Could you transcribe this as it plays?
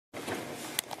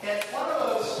It's one of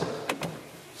those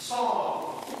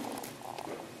songs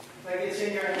that gets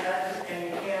in your head and you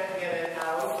can't get it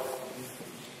out.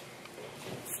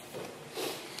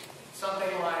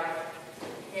 Something like,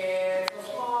 "It's a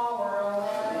small world."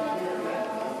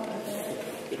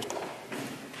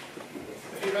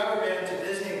 If you've ever been to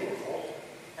Disney World,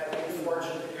 had the good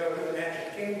fortune to go to the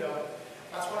Magic Kingdom,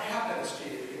 that's what happens to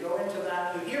you. You go into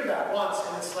that, you hear that once,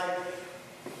 and it's like,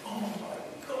 oh my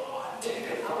God, take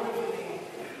it out of me.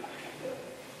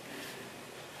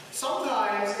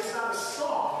 Sometimes it's not a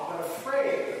song, but a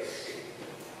phrase.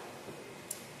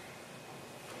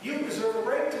 "You deserve a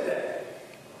break today."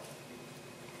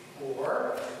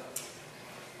 Or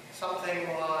something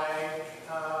like,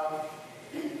 "Oh,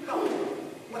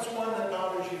 what's one that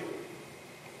bothers you?"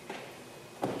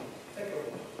 Think of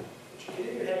it. But you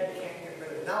get in your head, you can't get rid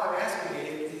of it. Now I'm asking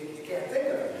you, you can't think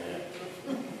of it.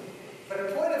 But in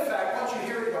point of fact, once you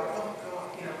hear it, you go, oh God,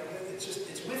 you know,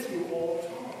 it's with you all the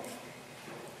time.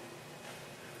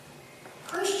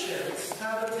 Christians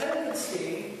have a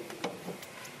tendency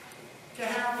to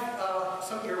have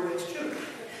some earwigs too.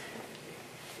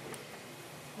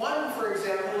 One, for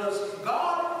example, is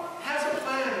God has a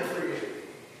plan for you.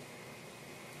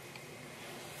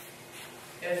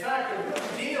 In fact, a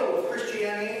good deal with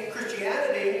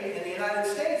Christianity in the United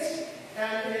States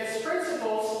and its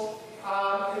principles,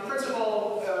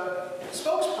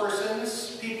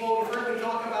 spokespersons, people, you've heard me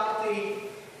talk about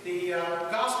the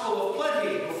gospel of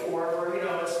plenty before, where, you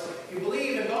know, you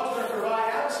believe and God's going to provide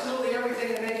absolutely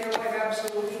everything and make your life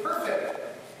absolutely perfect.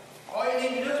 All you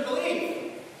need to do is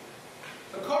believe.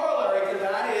 The corollary to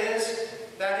that is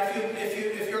that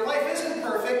if your life isn't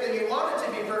perfect and you want it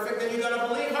to be perfect, then you've got to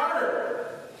believe harder.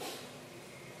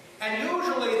 And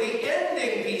usually the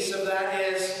ending piece of that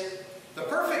is the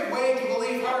perfect way to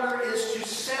believe harder is to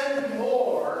send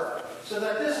more so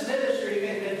that this ministry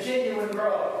can continue and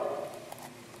grow.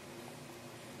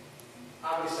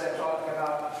 Obviously, I'm talking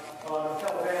about a lot of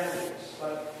televangelists,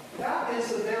 but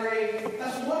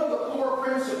that's one of the core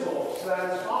principles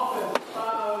that is often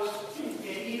espoused in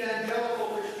evangelical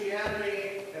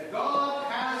Christianity, that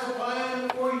God has a plan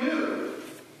for you.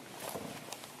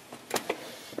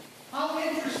 How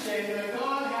interesting that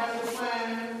God has a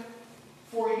plan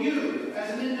for you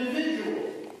as an individual.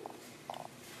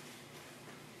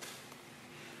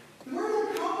 Where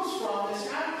did it come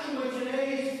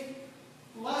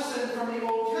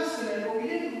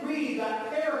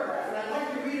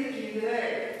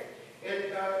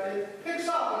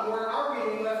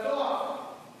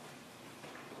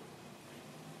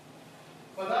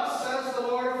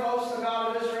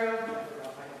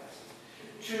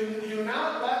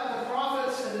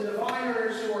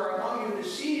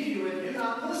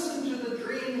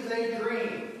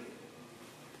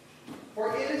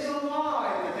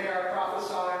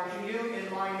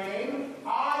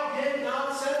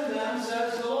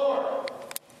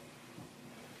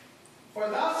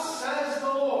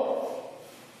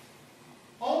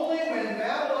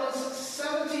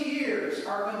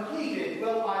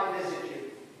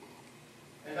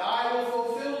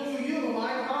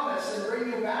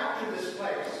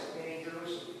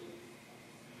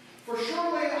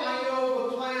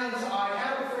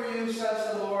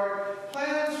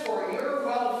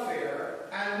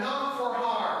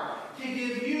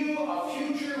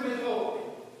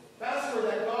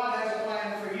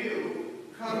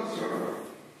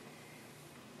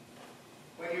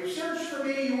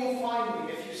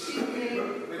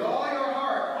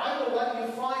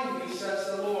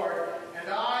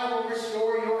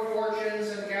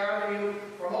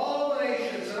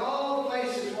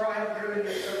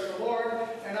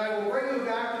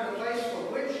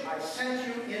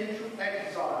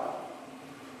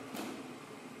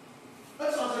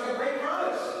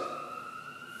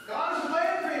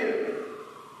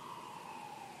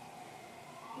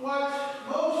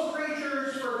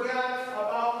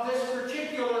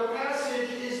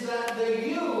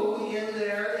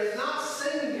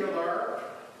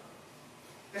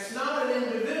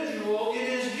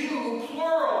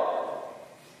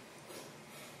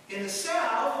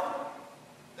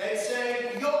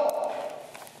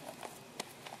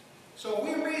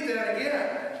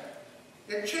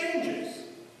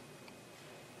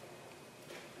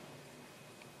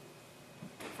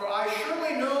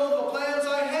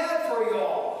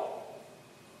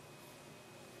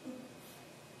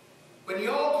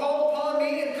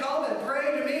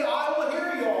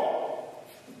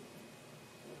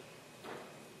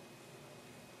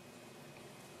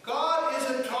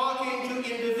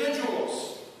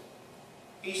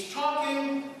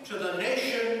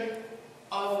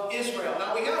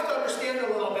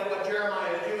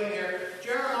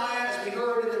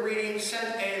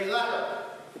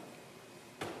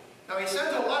he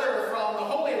sent a letter from the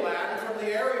Holy Land, from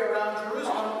the area around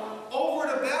Jerusalem, over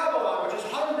to Babylon, which is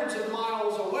hundreds of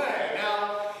miles away.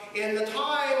 Now, in the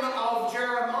time of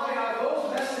Jeremiah,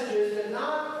 those messages did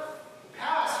not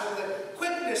pass with the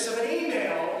quickness of an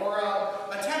email or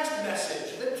a text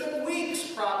message. It took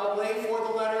weeks, probably, for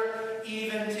the letter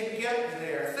even to get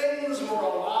there. Things were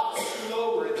a lot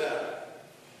slower then.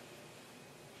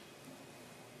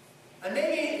 And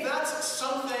maybe that's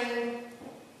something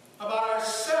about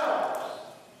ourselves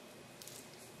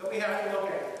that we have to look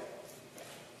at.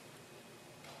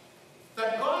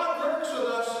 That God works with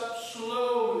us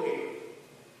slowly,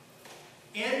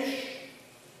 inch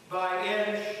by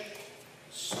inch,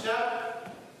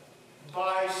 step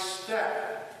by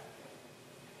step.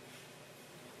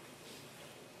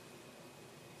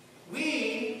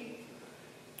 We,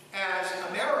 as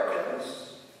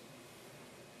Americans,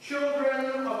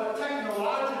 children of a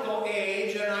technological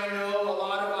age, and I know a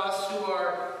lot of us who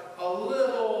are a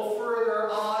little further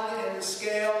on in the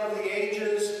scale of the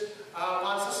ages,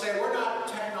 wants to say, we're not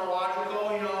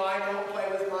technological, you know, I don't play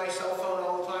with my cell phone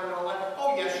all the time and all that.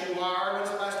 Oh, yes, you are. When's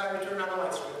the last time you turned on the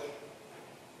light switch?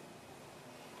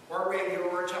 Or a radio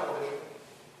or a television?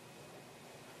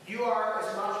 You are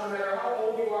as much, no matter how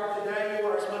old you are today, you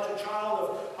are as much a child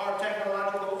of our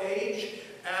technological age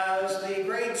as the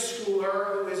grade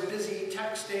schooler who is busy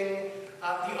texting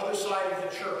the other side of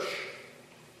the church,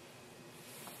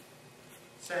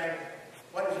 saying,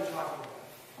 what is he talking about?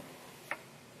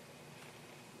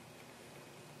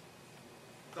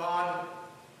 God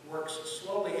works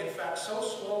slowly. In fact, so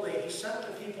slowly, he sent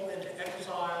the people into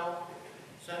exile,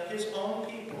 sent his own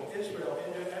people, Israel,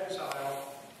 into exile,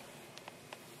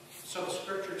 so the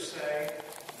scriptures say,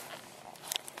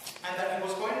 and that he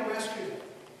was going to rescue them,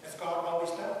 as God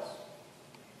always does.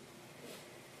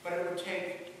 But it would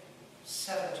take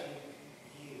 70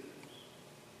 years.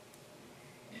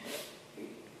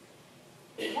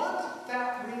 What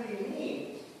that really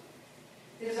means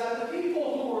is that the people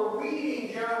who were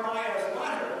reading Jeremiah's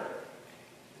letter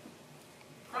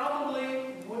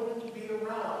probably wouldn't be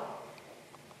around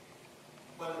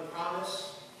when the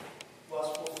promise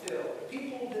was fulfilled.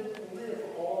 People didn't live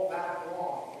all that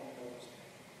long in those days.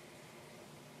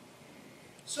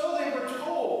 So they were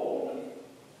told,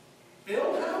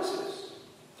 build houses,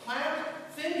 plant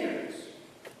vineyards,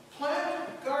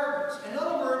 plant gardens. In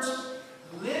other words,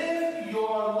 live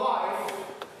your life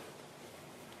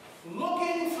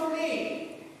looking for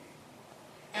me.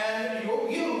 And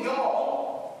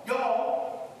y'all,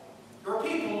 your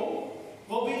people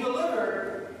will be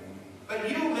delivered, but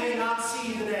you may not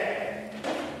see the day.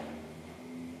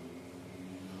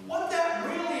 What that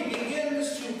really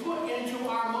begins to put into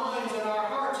our minds and our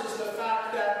hearts is the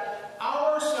fact that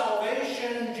our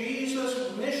salvation,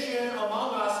 Jesus' mission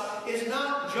among us, is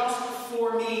not just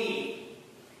for me,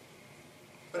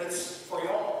 but it's for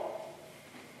y'all.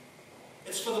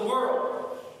 It's for the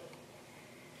world.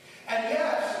 And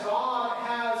yes, God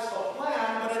has a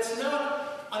plan, but it's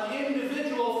not an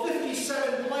individual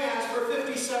 57 plans for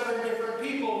 57 different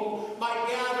people who might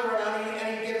gather on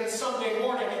any given Sunday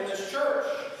morning in this church.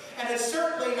 And it's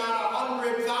certainly not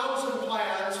 100,000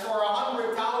 plans for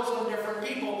 100,000 different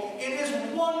people. It is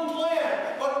one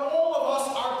plan, but all of us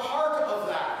are part of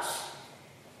that.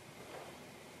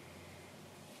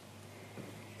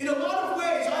 In a lot of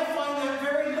ways, I find that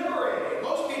very liberating.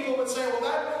 Most people would say, well,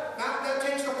 that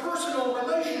takes the personal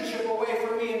relationship away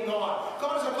from me and God.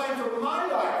 God has a plan for my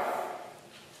life.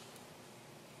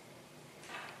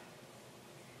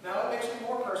 Now, it makes it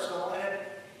more personal, and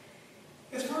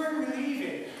it's very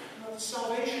relieving. The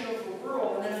salvation of the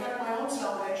world, and in fact, my own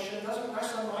salvation doesn't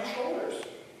rest on my shoulders.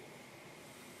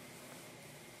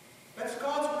 That's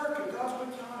God's work and God's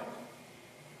good time.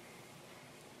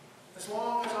 As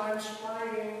long as I'm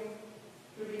striving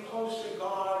to be close to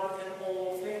God in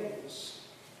all things,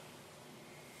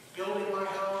 building my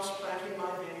house, planting my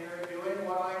vineyard, doing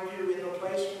what I do in the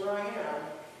place where I am,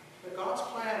 that God's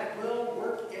plan will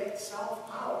work itself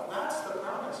out. That's the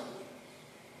promise.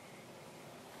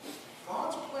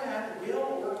 God's plan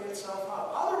will work itself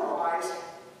out. Otherwise,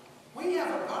 we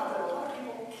have a God that a lot of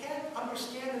people can't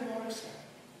understand and won't accept.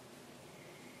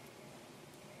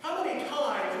 How many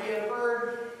times we have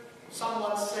heard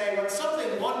someone say, when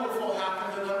something wonderful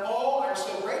happened to them, oh, I'm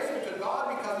so grateful to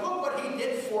God because look what he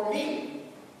did for me.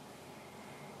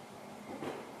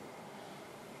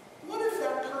 What if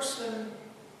that person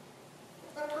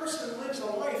lives a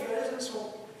life that isn't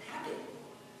so happy?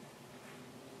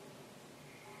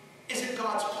 Is it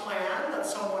God's plan that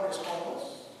someone is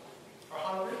homeless or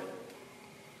hungry?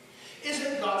 Is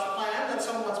it God's plan that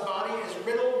someone's body is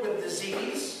riddled with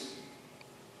disease?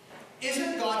 Is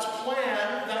it God's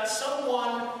plan that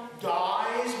someone dies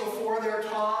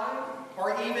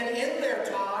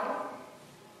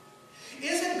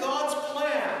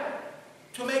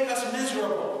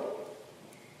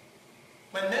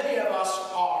when many of us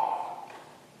are.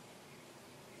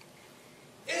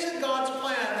 Isn't God's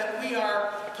plan that we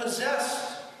are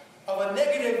possessed of a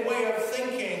negative way of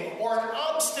thinking or an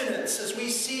obstinance as we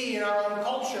see in our own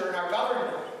culture and our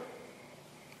government?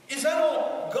 Is that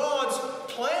all God's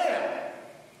plan?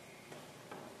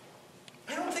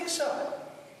 I don't think so.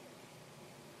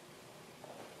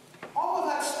 All of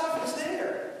that stuff is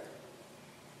there.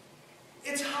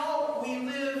 It's how we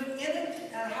live in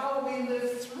it and how we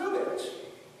live through it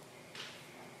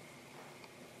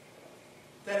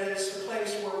that is the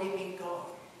place where we meet God.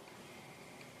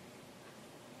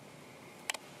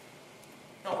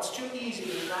 No, it's too easy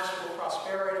in the gospel of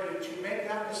prosperity to make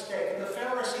that mistake. And the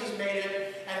Pharisees made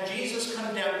it, and Jesus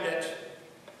condemned it.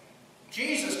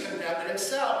 Jesus condemned it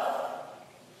himself.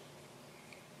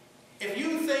 If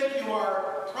you think you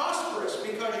are prosperous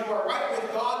because you are right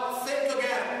with God, think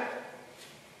again.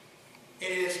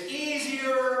 It is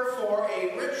easier for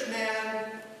a rich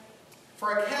man,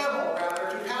 for a camel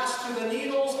rather, to pass through the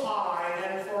needle's eye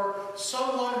than for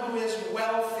someone who is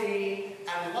wealthy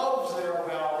and loves their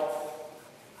wealth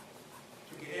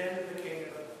to get into the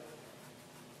kingdom.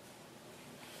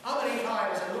 How many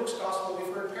times in Luke's gospel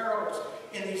we've heard parables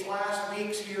in these last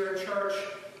weeks here in church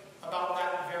about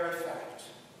that very fact?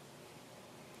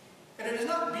 And it is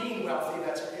not being wealthy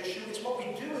that's an issue, it's what we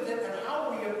do with it and how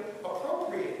we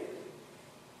appropriate it.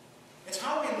 It's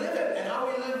how we live it, and how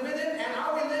we live with it, and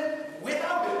how we live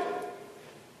without it.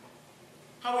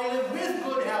 How we live with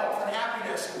good health and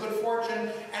happiness and good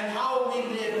fortune, and how we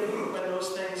live when those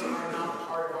things are not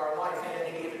part of our life at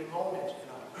any given moment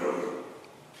in our life.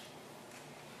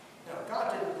 Now,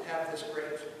 God didn't have this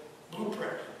great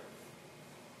blueprint.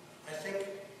 I think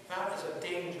that is a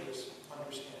dangerous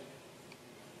understanding.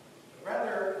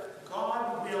 Rather,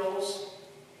 God wills,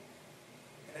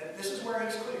 and this is where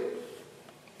he's clear.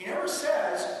 He never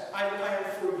says, I plan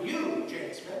for you,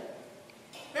 James Smith.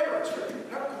 Never in Scripture.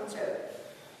 Never could say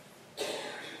that.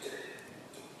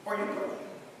 Or you could.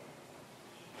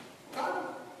 God,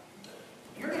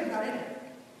 you're getting that in here.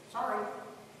 Sorry.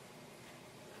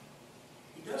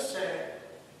 He does say,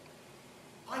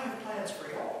 I have plans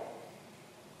for y'all.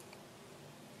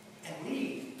 And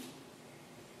we,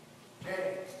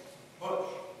 James, Bush,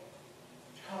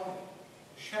 Tony,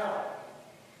 Michelle,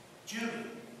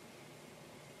 Judy,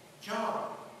 John,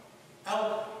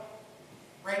 Elder,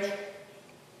 Rachel,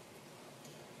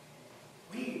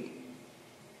 we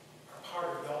are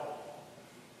part of God.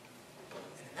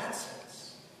 And in that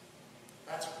sense,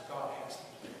 that's what God has to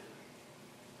do.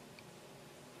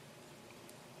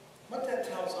 What that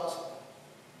tells us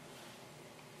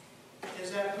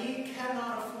is that we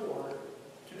cannot afford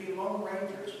to be lone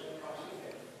rangers when it comes to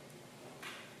faith.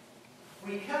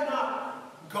 We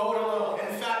cannot go it alone.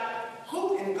 In fact,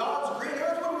 who in God's green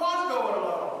earth would want to go it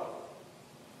alone?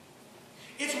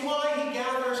 It's why he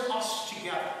gathers us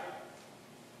together.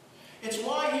 It's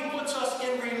why he puts us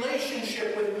in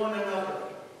relationship with one another.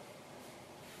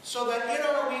 So that in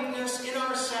our weakness, in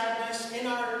our sadness, in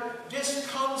our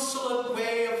disconsolate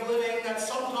way of living, that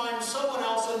sometimes someone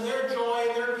else in their joy,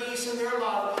 their peace, and their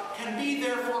love can be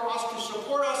there for us to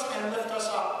support us and lift us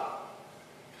up.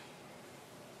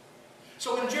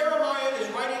 So when Jeremiah is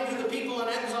writing to the people in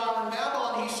exile in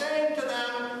Babylon, he's saying to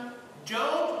them,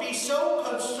 don't be so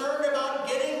concerned about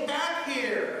getting back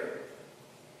here.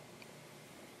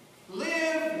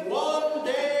 Live one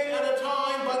day at a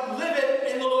time, but live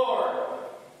it in the Lord.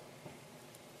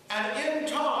 And in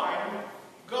time,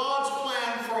 God's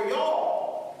plan for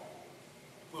y'all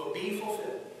will be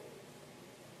fulfilled.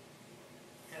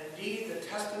 And indeed, the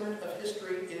testament of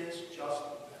history is just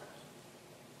that.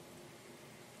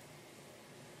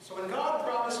 So when God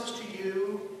promises to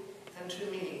you and to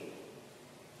me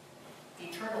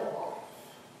eternal life,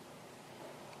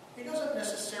 he doesn't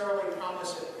necessarily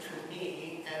promise it to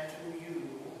me and to you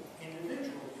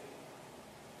individually.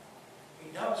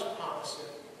 He does promise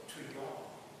it to y'all.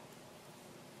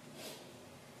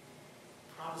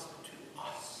 Promise it to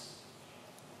us.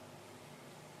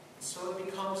 And so it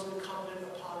becomes incumbent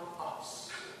upon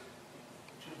us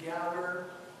to gather,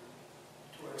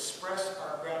 to express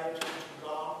our gratitude to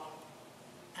God,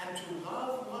 and to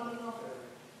love one another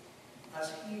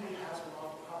as he has